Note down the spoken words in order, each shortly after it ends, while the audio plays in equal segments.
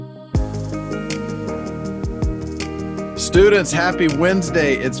Students, happy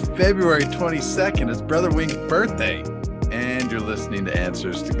Wednesday. It's February 22nd. It's Brother Wing's birthday. And you're listening to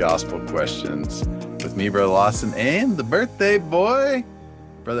Answers to Gospel Questions with me, Brother Lawson, and the birthday boy,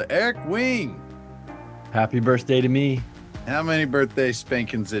 Brother Eric Wing. Happy birthday to me. How many birthday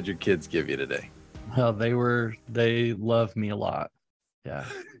spankings did your kids give you today? Well, they love me a lot. Yeah.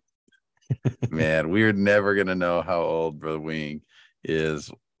 Man, we're never going to know how old Brother Wing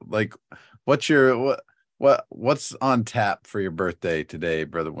is. Like, what's on tap for your birthday today,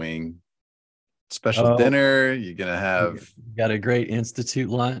 Brother Wing? Special dinner? You're going to have... Got a great Institute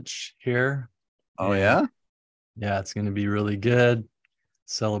lunch here. Oh, yeah? Yeah, it's going to be really good.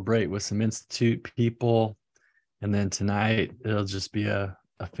 Celebrate with some Institute people. And then tonight, it'll just be a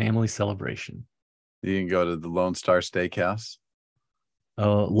family celebration. You can go to the Lone Star Steakhouse?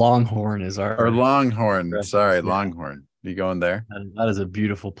 Longhorn is our... Or Longhorn. Restaurant. Sorry, Yeah. Longhorn. You going there? That is a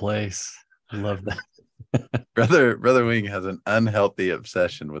beautiful place. I love that. Brother Wing has an unhealthy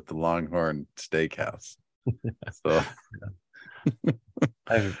obsession with the Longhorn Steakhouse. So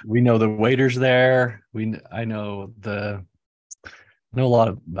we know the waiters there. I know a lot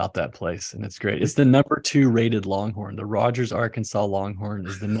about that place, and it's great. It's the number 2 rated Longhorn. The Rogers, Arkansas Longhorn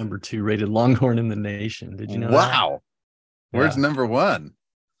is the number 2 rated Longhorn in the nation. Did you know wow. that? Where's Yeah. number 1?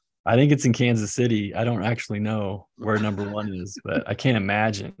 I think it's in Kansas City. I don't actually know where number 1 is, but I can't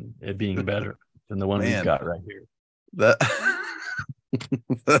imagine it being better than the one we've got right here.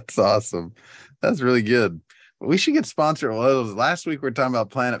 That's awesome. That's really good. We should get sponsored. Well, last week we were talking about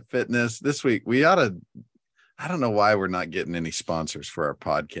Planet Fitness. This week we ought to. I don't know why we're not getting any sponsors for our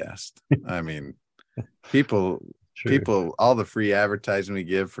podcast. I mean, people, all the free advertising we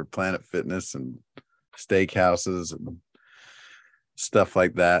give for Planet Fitness and steakhouses and stuff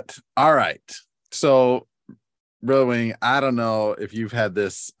like that. All right. So, Brother Wing, I don't know if you've had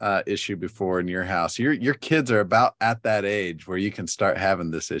this issue before in your house. Your kids are about at that age where you can start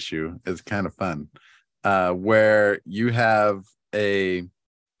having this issue. It's kind of fun, where you have a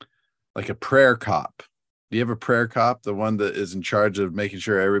prayer cop. Do you have a prayer cop, the one that is in charge of making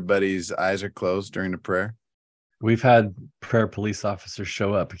sure everybody's eyes are closed during the prayer? We've had prayer police officers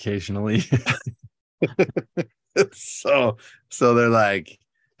show up occasionally. So they're like,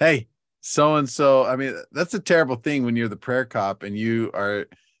 hey, so-and-so. I mean, that's a terrible thing when you're the prayer cop and you are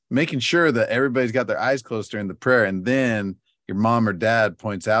making sure that everybody's got their eyes closed during the prayer. And then your mom or dad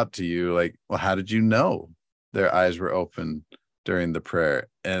points out to you like, well, how did you know their eyes were open during the prayer?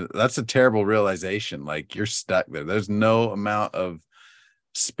 And that's a terrible realization. Like, you're stuck there. There's no amount of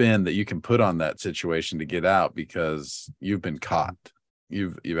spin that you can put on that situation to get out because you've been caught.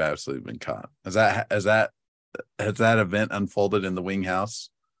 You've absolutely been caught. Has that event unfolded in the Wing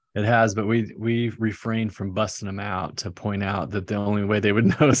house? It has, but we refrained from busting them out to point out that the only way they would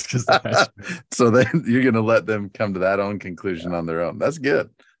know is because so then you're going to let them come to that own conclusion on their own. That's good.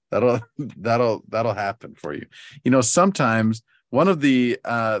 That'll happen for you. You know, sometimes one of the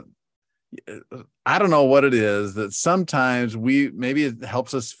I don't know what it is that sometimes maybe it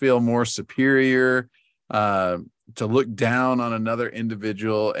helps us feel more superior, to look down on another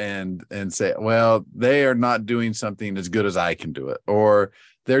individual and say, well, they are not doing something as good as I can do it, or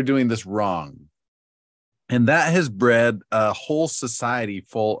they're doing this wrong. And that has bred a whole society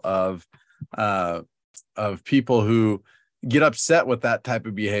full of people who get upset with that type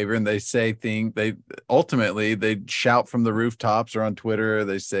of behavior. And they say they shout from the rooftops or on Twitter.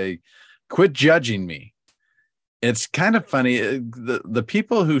 They say, quit judging me. It's kind of funny. The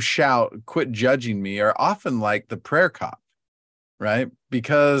people who shout, quit judging me, are often like the prayer cop, right?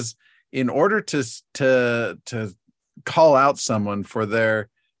 Because in order to call out someone for their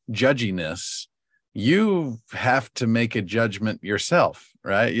judginess, you have to make a judgment yourself,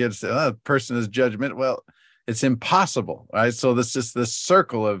 right? You have to say, oh, the person is judgment. Well, it's impossible, right? So this is this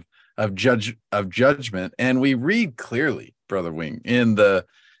circle of judgment. And we read clearly, Brother Wing, in the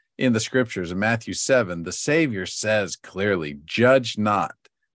scriptures in Matthew 7, the Savior says clearly, judge not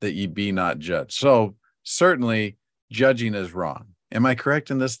that ye be not judged. So certainly judging is wrong. Am I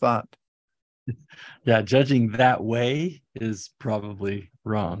correct in this thought? Yeah, judging that way is probably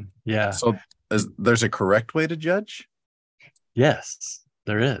wrong. Yeah. So there's a correct way to judge? Yes,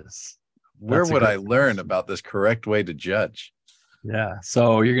 there is. Where would I learn about this correct way to judge? Yeah.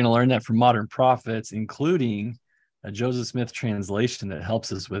 So you're going to learn that from modern prophets, including a Joseph Smith translation that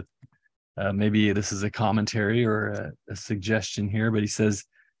helps us with, maybe this is a commentary or a suggestion here, but he says,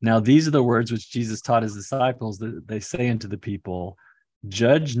 now these are the words which Jesus taught his disciples, that they say unto the people,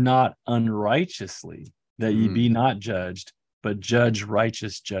 judge not unrighteously, that ye be not judged, but judge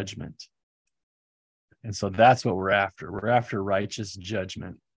righteous judgment. And so that's what we're after. We're after righteous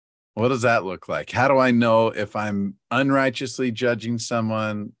judgment. What does that look like? How do I know if I'm unrighteously judging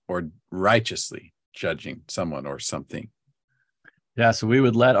someone or righteously judging someone or something? Yeah, so we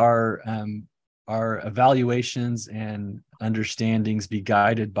would let our evaluations and understandings be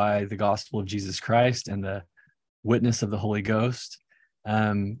guided by the gospel of Jesus Christ and the witness of the Holy Ghost.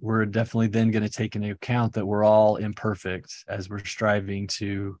 We're definitely then going to take into account that we're all imperfect as we're striving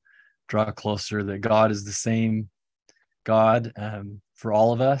to draw closer, that God is the same God for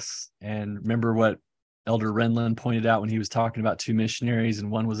all of us. And remember what Elder Renlund pointed out when he was talking about two missionaries, and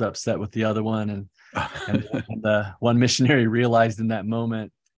one was upset with the other one, and the one missionary realized in that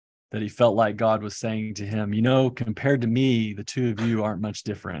moment that he felt like God was saying to him, compared to me, the two of you aren't much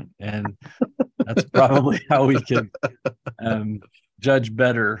different. And that's probably how we could judge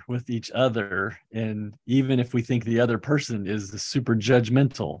better with each other. And even if we think the other person is super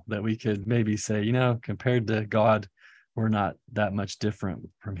judgmental, that we could maybe say, compared to God, we're not that much different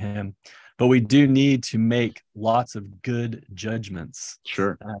from him. But we do need to make lots of good judgments.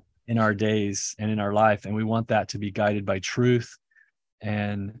 Sure. In our days and in our life. And we want that to be guided by truth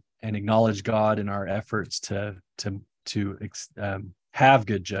and acknowledge God in our efforts to have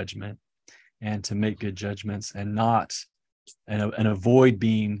good judgment and to make good judgments and avoid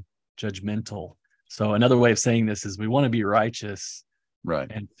being judgmental. So another way of saying this is we want to be righteous, right,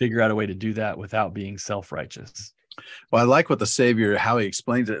 and figure out a way to do that without being self-righteous. Well, I like what the Savior, how he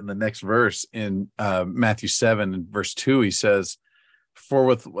explains it in the next verse in Matthew 7 and verse 2. He says,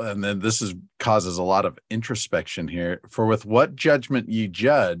 and then this causes a lot of introspection here. For with what judgment ye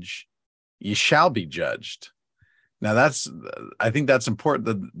judge, ye shall be judged. Now I think that's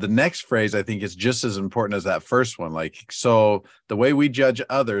important. The next phrase, I think, is just as important as that first one. Like, so the way we judge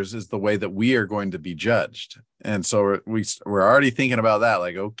others is the way that we are going to be judged. And so we're already thinking about that.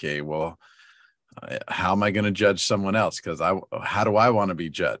 Like, okay, well, how am I going to judge someone else? Because how do I want to be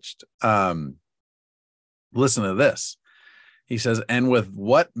judged? Listen to this. He says, and with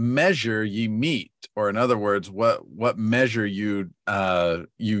what measure ye meet, or in other words, what measure you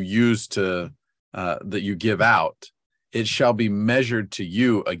use to that you give out, it shall be measured to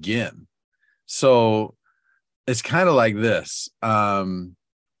you again. So it's kind of like this.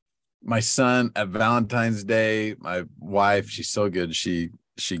 My son at Valentine's Day, my wife, she's so good. She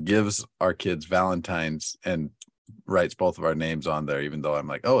gives our kids Valentine's and writes both of our names on there, even though I'm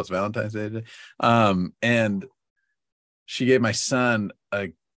like, oh, it's Valentine's Day today. And she gave my son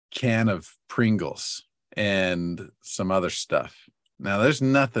a can of Pringles and some other stuff. Now, there's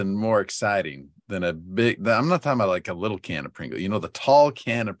nothing more exciting than I'm not talking about like a little can of Pringles, the tall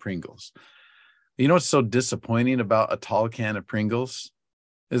can of Pringles. What's so disappointing about a tall can of Pringles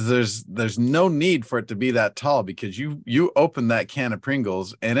is there's no need for it to be that tall, because you open that can of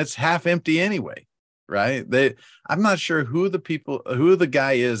Pringles and it's half empty anyway, right? I'm not sure who the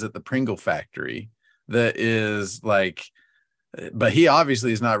guy is at the Pringle factory that is like, but he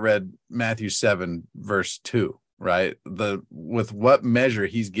obviously has not read Matthew 7 verse 2, right? With what measure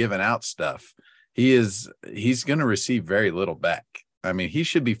he's given out stuff, he's going to receive very little back. I mean, he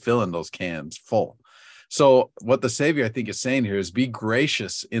should be filling those cans full. So what the Savior, I think, is saying here is be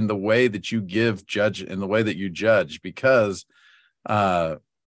gracious in the way that you judge in the way that you judge, because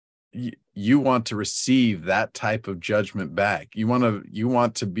you want to receive that type of judgment back. You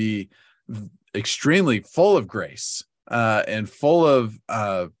want to be extremely full of grace and full of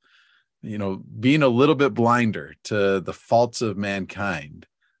being a little bit blinder to the faults of mankind,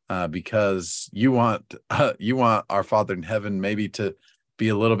 because you want our Father in heaven maybe to be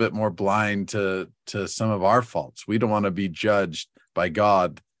a little bit more blind to some of our faults. We don't want to be judged by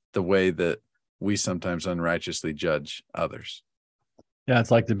God the way that we sometimes unrighteously judge others. Yeah, it's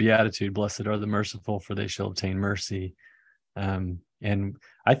like the Beatitude, blessed are the merciful, for they shall obtain mercy. And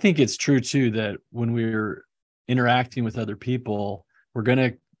I think it's true too that when we're interacting with other people, we're going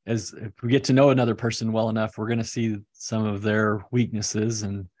to, if we get to know another person well enough, we're going to see some of their weaknesses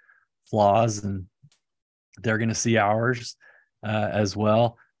and flaws, and they're going to see ours as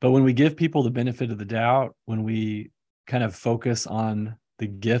well. But when we give people the benefit of the doubt, when we kind of focus on the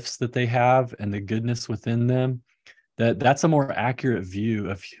gifts that they have and the goodness within them, that's a more accurate view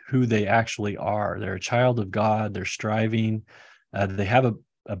of who they actually are. They're a child of God. They're striving. They have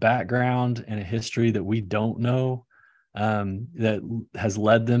a background and a history that we don't know, that has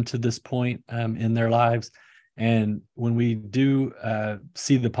led them to this point in their lives. And when we do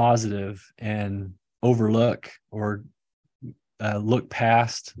see the positive and overlook or look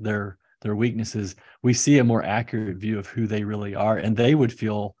past their weaknesses, we see a more accurate view of who they really are, and they would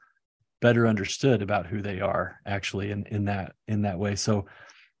feel better understood about who they are actually in that way. So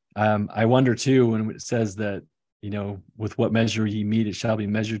I wonder too, when it says that with what measure ye meet, it shall be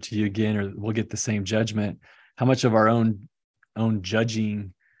measured to you again, or we'll get the same judgment. How much of our own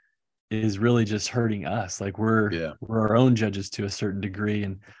judging is really just hurting us? Like we're our own judges to a certain degree.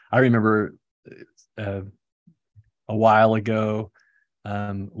 And I remember a while ago,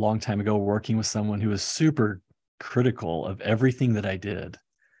 long time ago, working with someone who was super critical of everything that I did.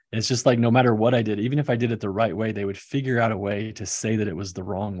 It's just like, no matter what I did, even if I did it the right way, they would figure out a way to say that it was the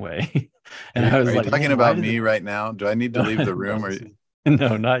wrong way. And I was are like, you talking about me right now? Do I need to leave the room?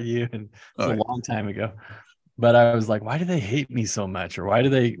 No, not you. And it's a long time ago. But I was like, why do they hate me so much? Or why do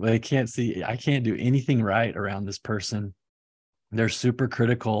they can't see, I can't do anything right around this person. They're super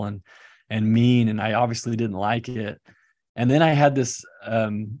critical and mean. And I obviously didn't like it. And then I had this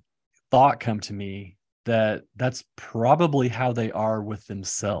thought come to me that that's probably how they are with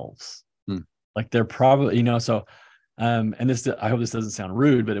themselves. Like they're probably, so, and this, I hope this doesn't sound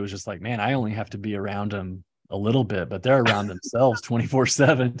rude, but it was just like, man, I only have to be around them a little bit, but they're around themselves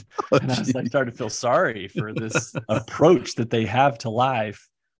 24/7. And I was like, started to feel sorry for this approach that they have to life,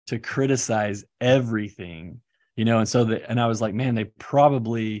 to criticize everything, and so and I was like, man, they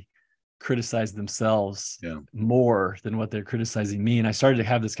probably criticize themselves more than what they're criticizing me. And I started to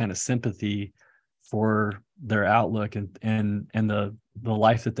have this kind of sympathy for their outlook and the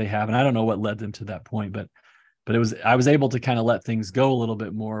life that they have. And I don't know what led them to that point, but I was able to kind of let things go a little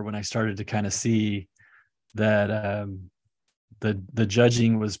bit more when I started to kind of see that the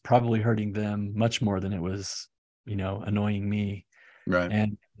judging was probably hurting them much more than it was, annoying me. Right.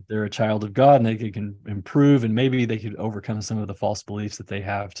 And they're a child of God, and they can improve, and maybe they could overcome some of the false beliefs that they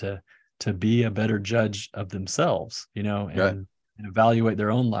have to be a better judge of themselves, and evaluate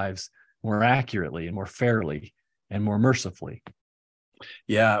their own lives more accurately and more fairly and more mercifully.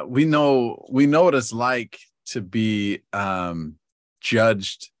 Yeah, we know what it's like to be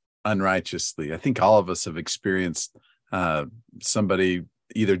judged unrighteously. I think all of us have experienced somebody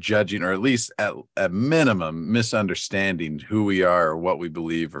either judging, or at least at minimum misunderstanding who we are or what we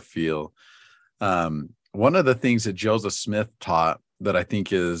believe or feel. One of the things that Joseph Smith taught that I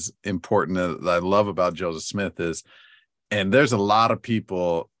think is important, that I love about Joseph Smith is, and there's a lot of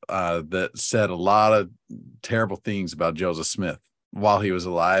people that said a lot of terrible things about Joseph Smith while he was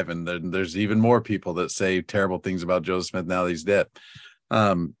alive, and there's even more people that say terrible things about Joseph Smith now that he's dead.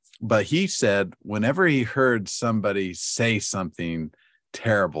 But he said whenever he heard somebody say something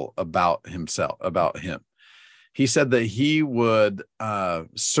terrible about himself, about him, he said that he would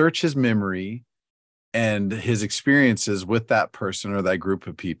search his memory and his experiences with that person or that group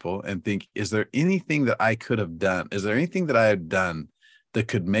of people and think, is there anything that I could have done? Is there anything that I had done that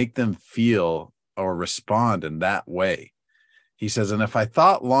could make them feel or respond in that way? He says, and if I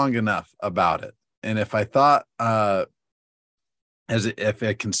thought long enough about it, and if I thought, if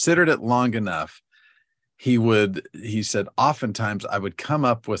I considered it long enough, he said, oftentimes I would come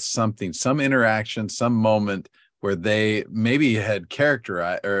up with something, some interaction, some moment where they maybe had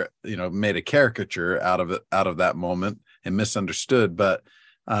characterized or, made a caricature out of that moment and misunderstood. But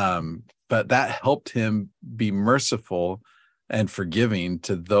that helped him be merciful and forgiving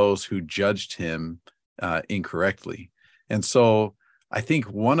to those who judged him incorrectly. And so I think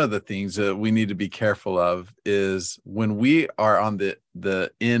one of the things that we need to be careful of is when we are on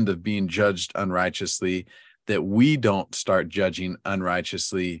the end of being judged unrighteously, that we don't start judging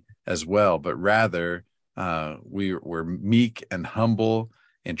unrighteously as well, but rather we're meek and humble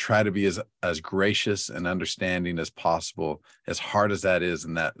and try to be as gracious and understanding as possible, as hard as that is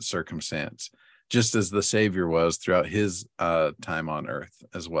in that circumstance, just as the Savior was throughout his time on earth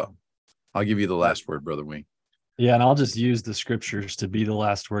as well. I'll give you the last word, Brother Wing. Yeah, and I'll just use the scriptures to be the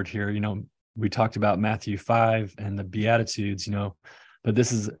last word here. We talked about Matthew 5 and the Beatitudes, but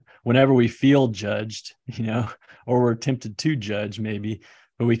this is whenever we feel judged, or we're tempted to judge maybe,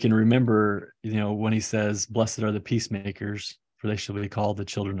 but we can remember, when he says, blessed are the peacemakers, for they shall be called the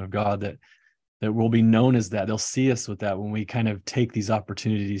children of God, that will be known as that. They'll see us with that when we kind of take these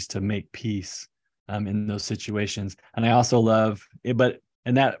opportunities to make peace in those situations. And I also love it,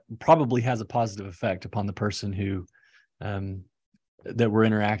 and that probably has a positive effect upon the person who that we're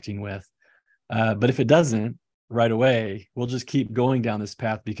interacting with. But if it doesn't right away, we'll just keep going down this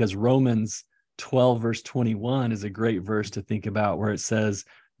path, because Romans 12 verse 21 is a great verse to think about, where it says,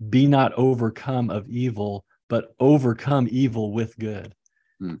 be not overcome of evil, but overcome evil with good.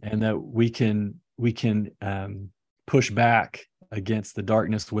 And that we can push back against the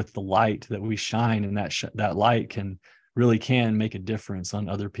darkness with the light that we shine, and that light can make a difference on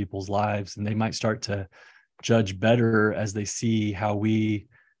other people's lives, and they might start to judge better as they see how we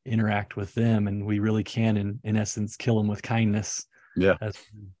interact with them, and we really can in essence kill them with kindness as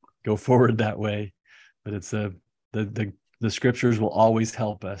we go forward that way. But it's the scriptures will always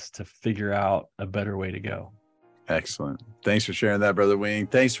help us to figure out a better way to go. Excellent. Thanks for sharing that, Brother Wing.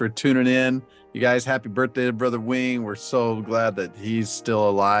 Thanks for tuning in. You guys, happy birthday to Brother Wing. We're so glad that he's still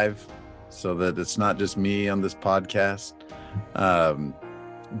alive so that it's not just me on this podcast.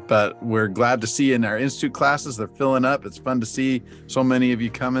 But we're glad to see you in our Institute classes. They're filling up. It's fun to see so many of you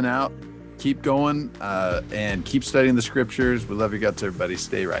coming out. Keep going and keep studying the scriptures. We love you guts, everybody.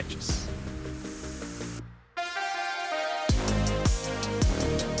 Stay righteous.